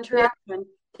normal interaction.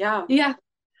 Yeah. Yeah.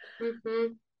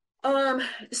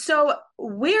 So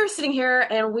we're sitting here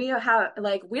and we have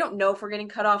like we don't know if we're getting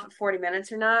cut off at 40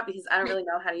 minutes or not because I don't really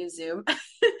know how to use Zoom.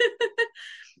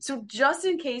 So just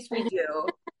in case we do,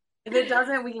 if it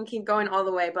doesn't, we can keep going all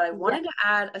the way. But I wanted to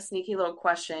add a sneaky little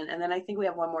question, and then I think we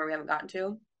have one more we haven't gotten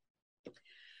to.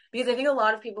 Because I think a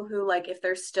lot of people who like if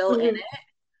they're still in it,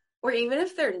 or even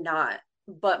if they're not,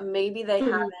 but maybe they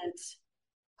haven't,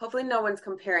 hopefully no one's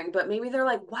comparing, but maybe they're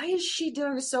like, why is she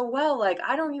doing so well? Like,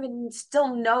 I don't even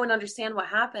still know and understand what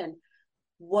happened.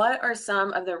 what are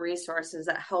some of the resources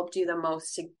that helped you the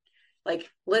most to, like,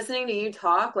 listening to you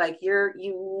talk, like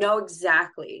you know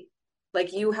exactly,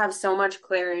 like you have so much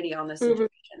clarity on the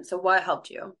situation. So what helped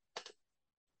you?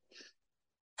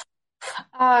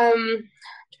 Trying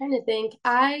to think.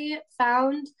 I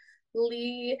found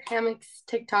Lee Hammock's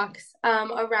TikToks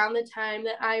around the time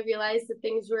that I realized that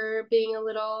things were being a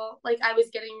little like I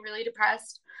was getting really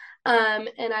depressed. And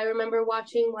I remember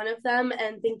watching one of them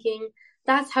and thinking,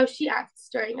 that's how she acts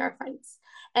during our fights.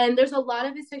 And there's a lot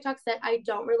of his TikToks that I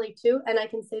don't relate to, and I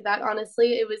can say that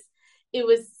honestly. It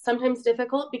was sometimes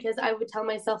difficult because I would tell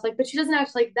myself like, but she doesn't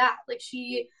act like that. Like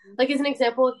she like as an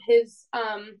example of his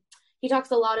he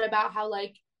talks a lot about how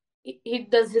like he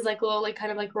does his like little like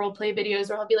kind of like role play videos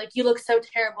where he'll be like, you look so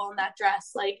terrible in that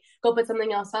dress, like go put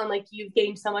something else on, like you've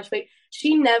gained so much weight.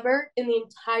 She never in the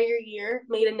entire year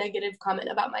made a negative comment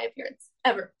about my appearance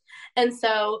ever. And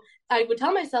so I would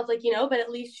tell myself like, but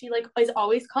at least she like is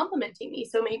always complimenting me,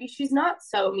 so maybe she's not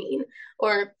so mean,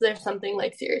 or there's something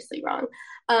like seriously wrong.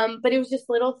 But it was just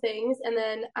little things. And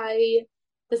then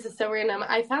this is so random.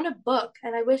 I found a book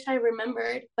and I wish I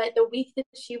remembered, but the week that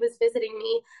she was visiting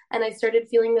me and I started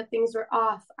feeling that things were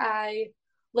off, I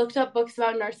looked up books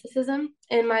about narcissism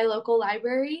in my local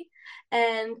library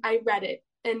and I read it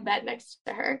in bed next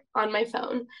to her on my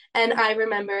phone. And I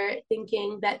remember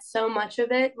thinking that so much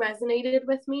of it resonated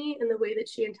with me in the way that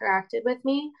she interacted with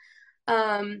me.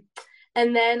 And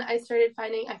then I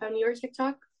found your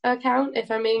TikTok account, if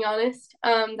I'm being honest.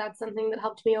 That's something that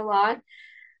helped me a lot.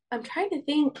 I'm trying to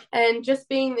think, and just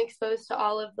being exposed to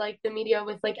all of like the media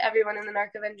with like everyone in the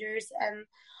Narc Avengers and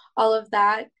all of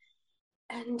that.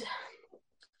 And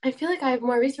I feel like I have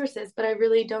more resources, but I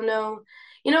really don't know.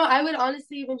 I would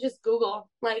honestly even just Google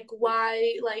like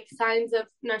why like signs of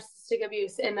narcissistic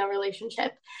abuse in a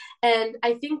relationship. And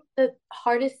I think the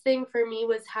hardest thing for me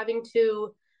was having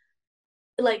to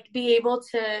like be able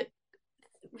to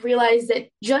realize that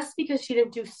just because she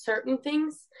didn't do certain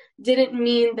things didn't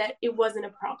mean that it wasn't a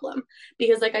problem.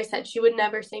 Because like I said, she would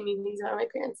never say mean things about my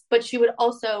parents, but she would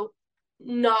also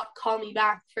not call me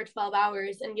back for 12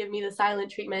 hours and give me the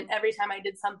silent treatment every time I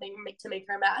did something to make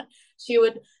her mad. She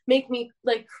would make me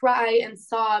like cry and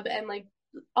sob and like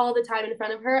all the time in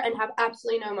front of her and have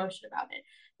absolutely no emotion about it.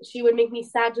 She would make me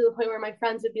sad to the point where my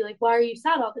friends would be like, why are you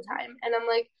sad all the time? And I'm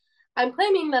like, I'm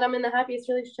claiming that I'm in the happiest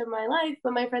relationship of my life,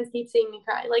 but my friends keep seeing me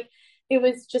cry. Like it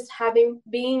was just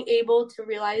being able to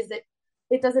realize that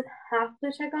it doesn't have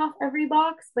to check off every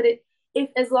box, but if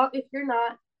you're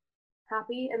not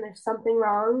happy and there's something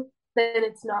wrong, then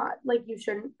it's not like you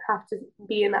shouldn't have to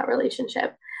be in that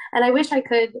relationship. And I wish I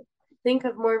could think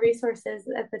of more resources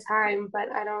at the time,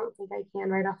 but I don't think I can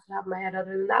right off the top of my head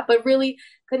other than that. But really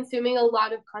consuming a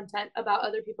lot of content about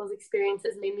other people's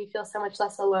experiences made me feel so much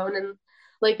less alone and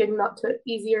like not to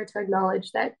easier to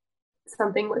acknowledge that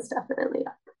something was definitely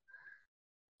up.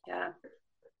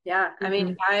 Yeah. I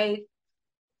mean,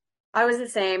 I was the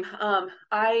same.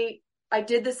 I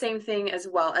did the same thing as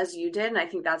well as you did, and I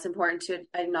think that's important to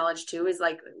acknowledge too, is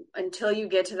like until you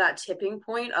get to that tipping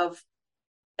point of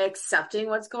accepting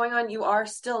what's going on, you are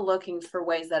still looking for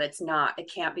ways that it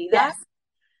can't be that.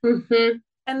 Yes.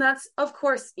 And that's, of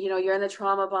course, you're in the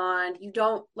trauma bond. You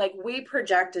don't like, we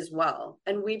project as well,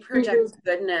 and we project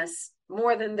goodness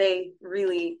more than they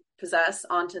really possess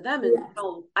onto them. And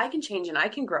I can change and I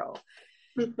can grow.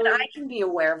 And I can be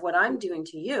aware of what I'm doing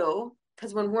to you,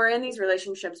 because when we're in these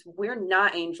relationships, we're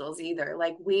not angels either.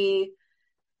 Like we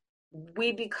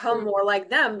become more like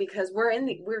them because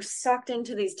we're sucked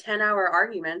into these 10-hour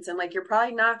arguments, and like you're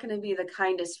probably not going to be the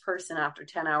kindest person after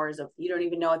 10 hours of you don't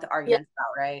even know what the argument's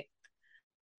about, right?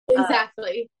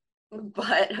 Exactly.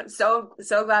 But I'm so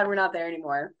glad we're not there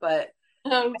anymore. But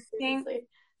I think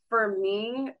for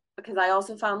me, because I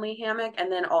also found Lee Hammock and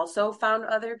then also found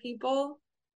other people,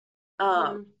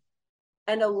 and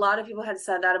a lot of people had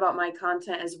said that about my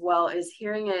content as well, is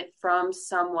hearing it from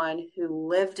someone who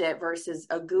lived it versus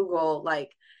a Google,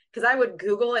 like, because I would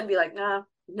Google and be like, nah,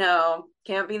 no,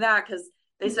 can't be that, because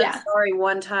they said sorry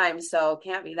one time, so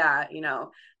can't be that,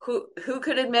 who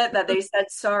could admit that they said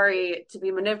sorry to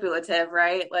be manipulative,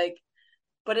 right? Like,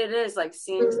 but it is like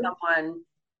seeing someone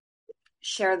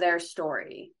share their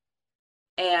story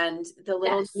and the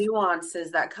little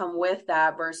nuances that come with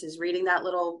that versus reading that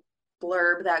little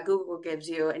blurb that Google gives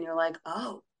you, and you're like,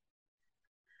 oh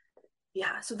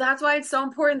yeah. So that's why it's so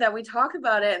important that we talk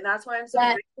about it, and that's why I'm so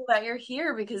grateful that you're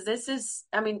here, because this is,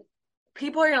 I mean,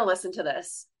 people are going to listen to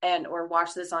this or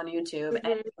watch this on YouTube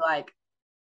and be like,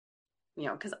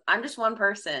 because I'm just one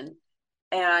person,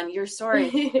 and your story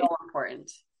is so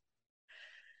important.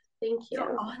 Thank you. So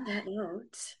on that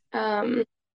note,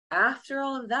 after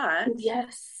all of that,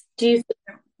 Yes. Do you?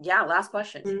 yeah, last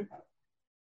question.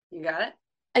 You got it?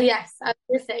 Yes, I was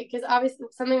gonna say, because obviously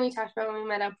something we talked about when we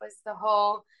met up was the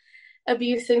whole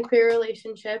abuse in queer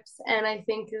relationships, and I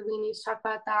think that we need to talk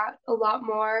about that a lot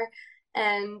more.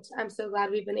 And I'm so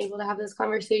glad we've been able to have those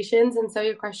conversations. And so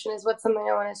your question is, what's something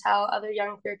I want to tell other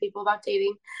young queer people about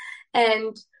dating?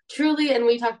 And truly, and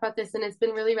we talked about this, and it's been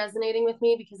really resonating with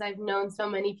me because I've known so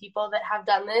many people that have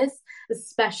done this,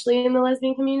 especially in the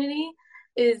lesbian community,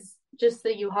 is just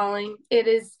the U-hauling. It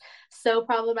is so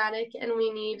problematic, and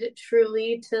we need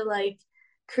truly to like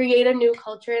create a new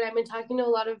culture. And I've been talking to a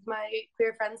lot of my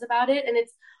queer friends about it, and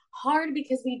it's hard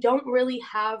because we don't really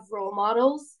have role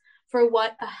models for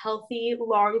what a healthy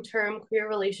long-term queer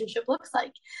relationship looks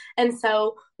like. And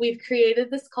so we've created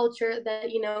this culture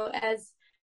that, you know, as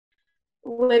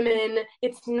women,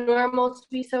 it's normal to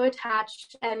be so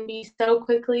attached and be so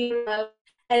quickly in love.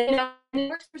 And you know, it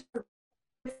works for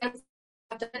some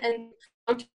and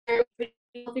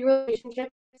healthy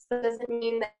relationships, but doesn't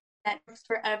mean that that works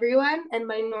for everyone. And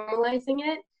by normalizing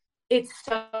it, it's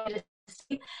so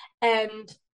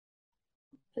and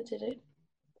did it?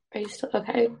 Are you still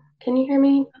okay? Can you hear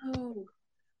me?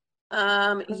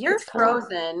 You're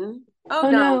frozen. Oh, Oh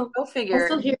no, no. go I figure.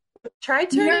 still hear Try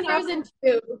you're turning up. frozen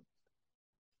too.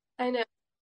 I know.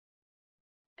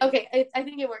 Okay, I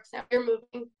think it works now. You're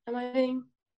moving. Am I moving?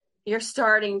 You're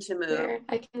starting to move. Here,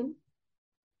 I can.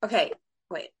 Okay,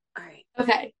 wait. All right.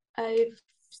 Okay,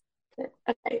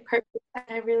 okay, perfect.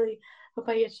 I really hope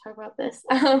I get to talk about this.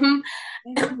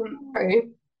 Sorry.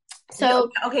 So,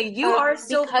 okay, you are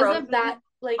still because frozen of that,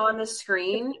 like on the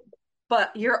screen,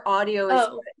 but your audio is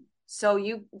good. So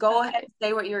you go ahead and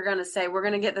say what you're gonna say. We're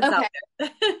gonna get this out there.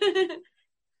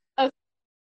 Okay.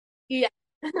 Yeah.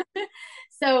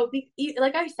 So,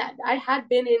 like I said, I had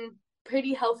been in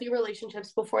pretty healthy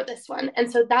relationships before this one.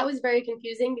 And so that was very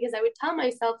confusing because I would tell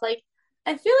myself, like,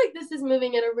 I feel like this is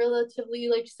moving at a relatively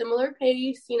like similar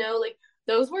pace, you know, like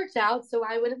those worked out. So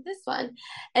why wouldn't this one?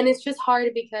 And it's just hard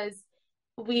because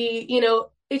we, you know,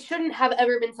 it shouldn't have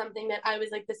ever been something that I was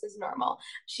like, this is normal.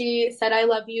 She said, I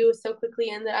love you so quickly,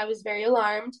 and that I was very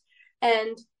alarmed.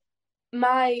 And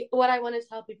what I want to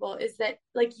tell people is that,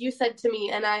 like you said to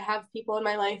me, and I have people in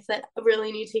my life that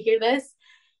really need to hear this.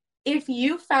 If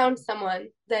you found someone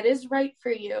that is right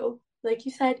for you, like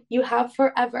you said, you have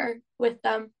forever with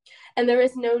them, and there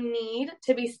is no need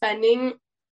to be spending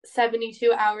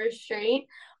 72 hours straight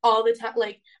all the time,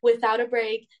 like without a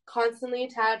break, constantly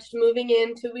attached, moving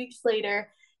in 2 weeks later.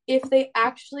 If they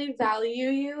actually value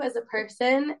you as a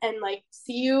person and like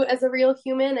see you as a real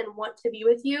human and want to be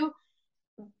with you,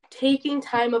 taking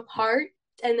time apart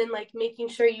and then like making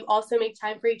sure you also make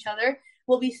time for each other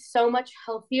will be so much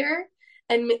healthier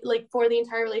and like for the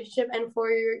entire relationship and for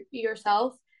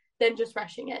yourself than just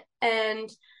rushing it. And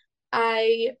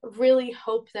I really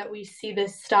hope that we see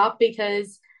this stop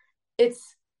because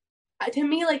it's, to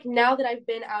me, like now that I've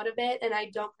been out of it and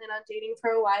I don't plan on dating for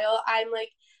a while, I'm like,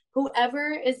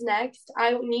 whoever is next,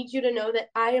 I need you to know that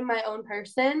I am my own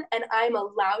person and I'm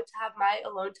allowed to have my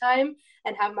alone time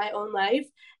and have my own life.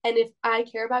 And if I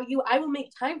care about you, I will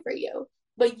make time for you.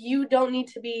 But you don't need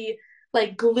to be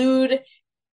like glued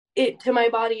it to my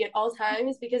body at all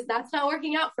times because that's not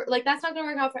working out for like that's not going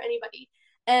to work out for anybody.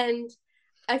 And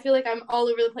I feel like I'm all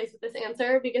over the place with this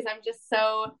answer because I'm just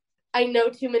so I know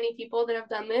too many people that have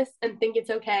done this and think it's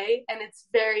okay, and it's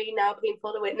very now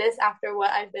painful to witness after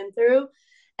what I've been through.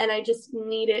 And I just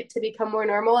need it to become more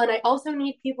normal. And I also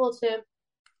need people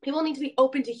need to be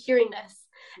open to hearing this.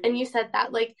 And you said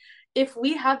that, like, if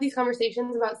we have these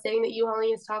conversations about saying that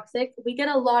U-hauling is toxic, we get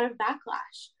a lot of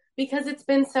backlash because it's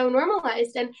been so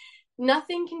normalized. And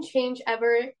nothing can change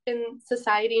ever in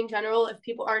society in general if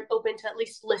people aren't open to at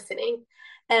least listening.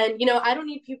 And, you know, I don't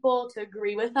need people to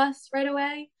agree with us right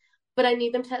away, but I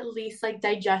need them to at least like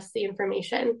digest the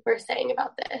information we're saying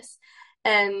about this.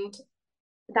 And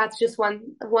that's just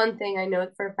one thing I know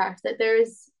for a fact, that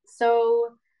there's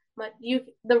so much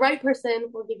the right person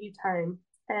will give you time,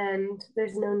 and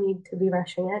there's no need to be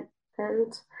rushing it.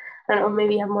 And I don't know,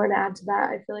 maybe you have more to add to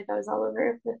that. I feel like I was all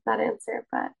over with that answer,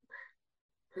 but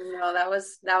no, that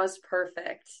was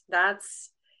perfect.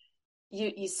 That's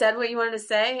you said what you wanted to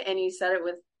say, and you said it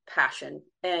with passion,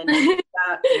 and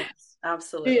that, yes,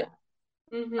 absolutely. Yeah.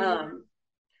 Mm-hmm.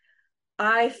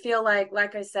 I feel like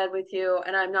I said with you,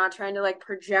 and I'm not trying to like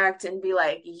project and be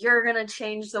like, you're gonna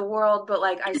change the world, but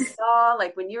like I saw,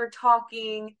 like when you were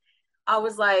talking, I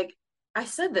was like, I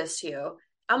said this to you.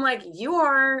 I'm like, you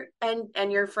are,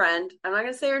 and your friend, I'm not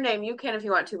gonna say her name, you can if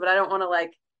you want to, but I don't want to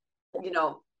like, you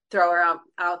know, throw her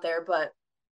out there, but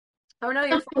I don't know,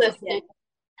 you're listening.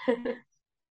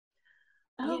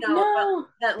 you Oh know, no.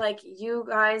 that like you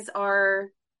guys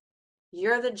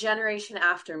you're the generation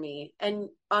after me. And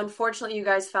unfortunately, you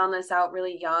guys found this out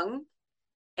really young.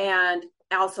 And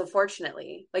also,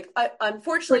 fortunately, like,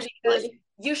 unfortunately, because Fortunately.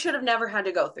 you should have never had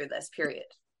to go through this, period.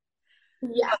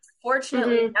 Yeah. But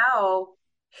fortunately, Mm-hmm. now,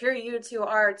 here you two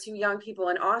are two young people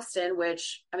in Austin,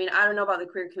 which, I mean, I don't know about the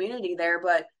queer community there,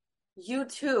 but you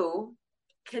two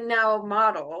can now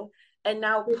model and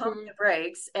now pump Mm-hmm. the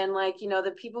brakes. And like,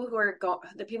 the people who are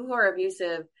the people who are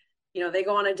abusive, they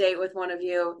go on a date with one of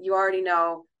you, you already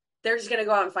know they're just going to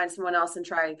go out and find someone else and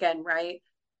try again, right?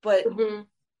 But Mm-hmm.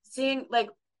 seeing like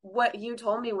what you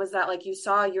told me was that like you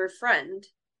saw your friend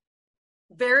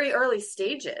very early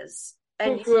stages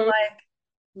and you were Mm-hmm. like,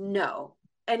 no.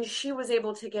 And she was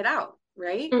able to get out,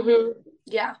 right? Mm-hmm.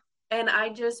 Yeah. And I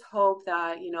just hope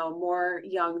that, more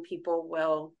young people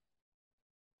will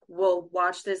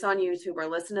watch this on YouTube or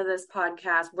listen to this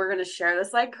podcast. We're going to share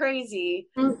this like crazy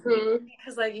Mm-hmm.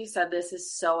 because like you said, this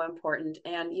is so important.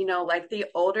 And, like the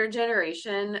older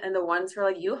generation and the ones who are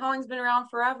like, U-Hauling's been around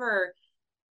forever.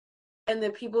 And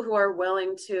the people who are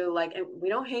willing to like, and we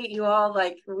don't hate you all,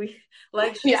 like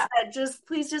like she Yeah. said,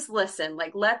 please just listen,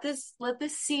 like let this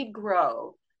seed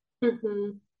grow.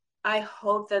 Mm-hmm. I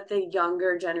hope that the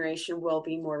younger generation will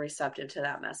be more receptive to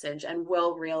that message and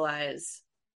will realize,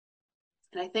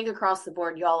 and I think across the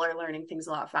board y'all are learning things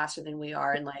a lot faster than we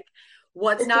are, and like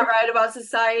what's not right about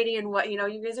society, and what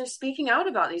you guys are speaking out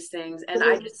about these things, and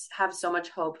I just have so much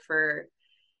hope for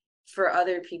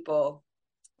other people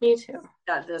Me too.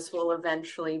 that this will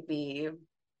eventually be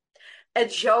a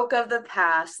joke of the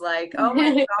past. Like, oh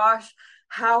my gosh,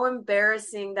 how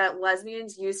embarrassing that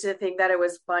lesbians used to think that it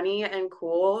was funny and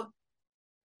cool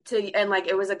and like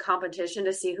it was a competition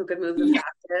to see who could move the Yeah.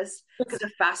 fastest. Because the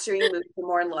faster you move, the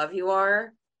more in love you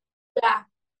are. Yeah.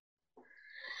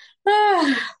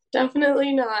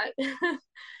 Definitely not.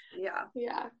 Yeah.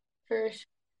 Yeah, for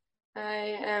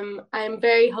sure. I'm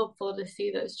very hopeful to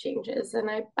see those changes, and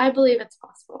I believe it's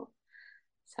possible.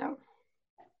 So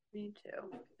Me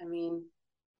too. I mean,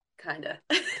 kind of.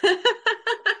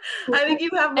 I think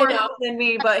you have I more know. hope than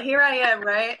me, but here I am,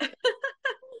 right?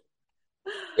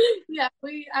 Yeah,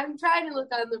 I'm trying to look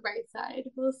on the bright side.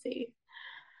 We'll see.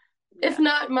 Yeah. If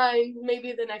not mine,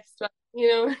 maybe the next one,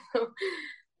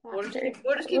 We'll just after. keep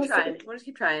we'll just keep We'll see. trying. We'll just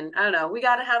keep trying. I don't know. We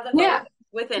gotta have the hope. Yeah,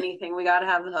 With anything, we gotta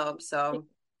have the hope. So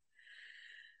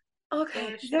okay.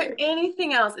 for Is there sure.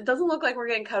 anything else? It doesn't look like we're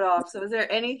getting cut off. So is there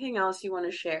anything else you want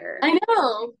to share? I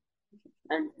know.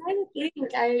 I'm trying to think.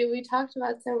 We talked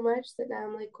about so much that now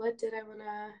I'm like, what did I want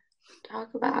to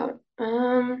talk about?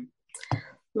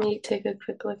 Let me take a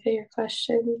quick look at your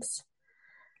questions.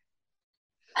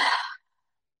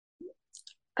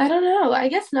 I don't know. I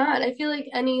guess not. I feel like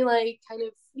any like kind of,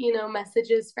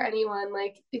 messages for anyone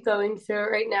like going through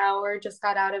it right now or just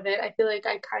got out of it. I feel like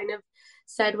I kind of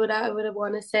said what I would have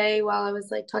want to say while I was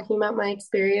like talking about my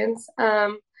experience.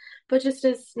 But just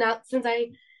as now since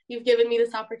you've given me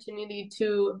this opportunity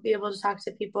to be able to talk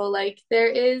to people, like there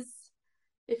is,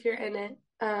 if you're in it,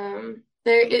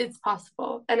 there is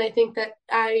possible. And I think that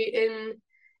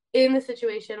in the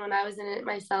situation when I was in it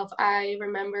myself, I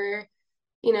remember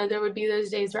there would be those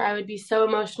days where I would be so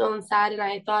emotional and sad, and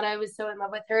I thought I was so in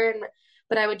love with her,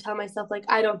 but I would tell myself like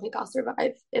I don't think I'll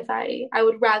survive. If I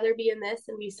would rather be in this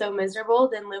and be so miserable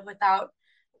than live without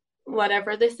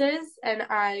whatever this is, and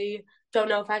I don't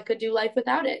know if I could do life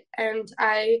without it. And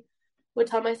I would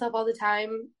tell myself all the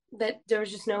time that there was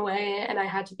just no way, and I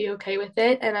had to be okay with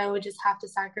it, and I would just have to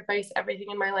sacrifice everything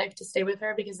in my life to stay with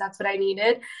her because that's what I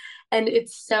needed. And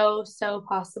it's so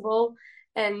possible,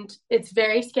 and it's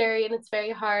very scary and it's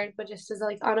very hard, but just as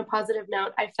like on a positive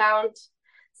note, I found,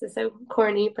 this is so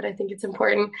corny but I think it's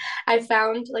important, I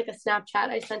found like a Snapchat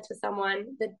I sent to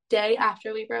someone the day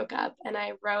after we broke up, and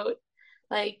I wrote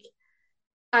like,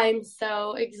 I'm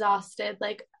so exhausted,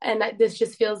 like, and this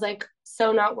just feels like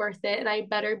so not worth it, and I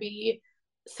better be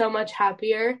so much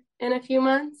happier in a few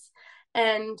months,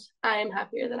 and I'm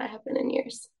happier than I have been in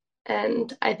years.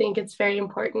 And I think it's very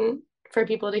important for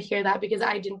people to hear that because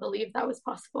I didn't believe that was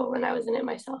possible when I was in it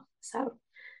myself. So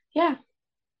yeah.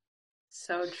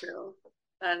 So true.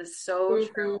 That is so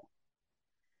Mm-hmm. true.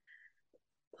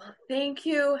 Well, thank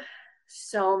you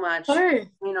so much for Sure.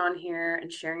 being on here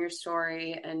and sharing your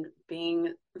story and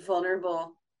being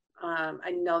vulnerable. I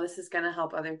know this is going to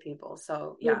help other people.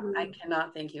 So yeah, I Mm-hmm.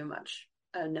 cannot thank you much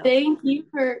enough. Thank you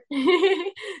for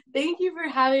thank you for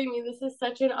having me. This is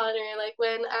such an honor. Like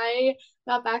when I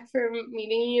got back from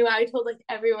meeting you, I told like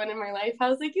everyone in my life, I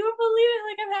was like, you won't believe it,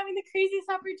 like I'm having the craziest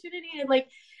opportunity. And like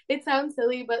it sounds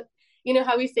silly, but you know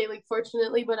how we say like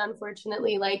fortunately but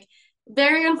unfortunately, like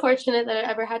very unfortunate that it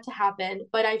ever had to happen,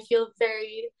 but I feel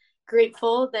very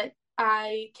grateful that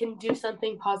I can do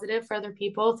something positive for other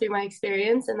people through my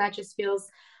experience. And that just feels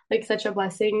like such a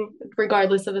blessing,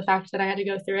 regardless of the fact that I had to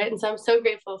go through it. And so I'm so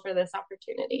grateful for this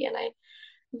opportunity. And I'm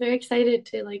very excited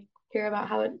to like hear about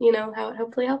how it, how it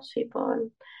hopefully helps people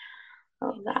and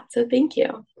all of that. So thank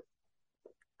you.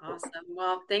 Awesome.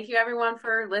 Well, thank you everyone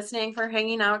for listening, for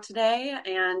hanging out today,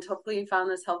 and hopefully you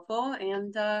found this helpful,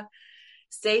 and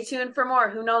stay tuned for more.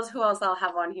 Who knows who else I'll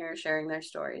have on here sharing their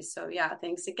stories. So yeah,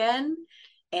 thanks again,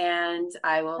 and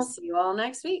I will see you all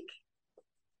next week.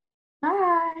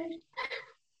 Bye.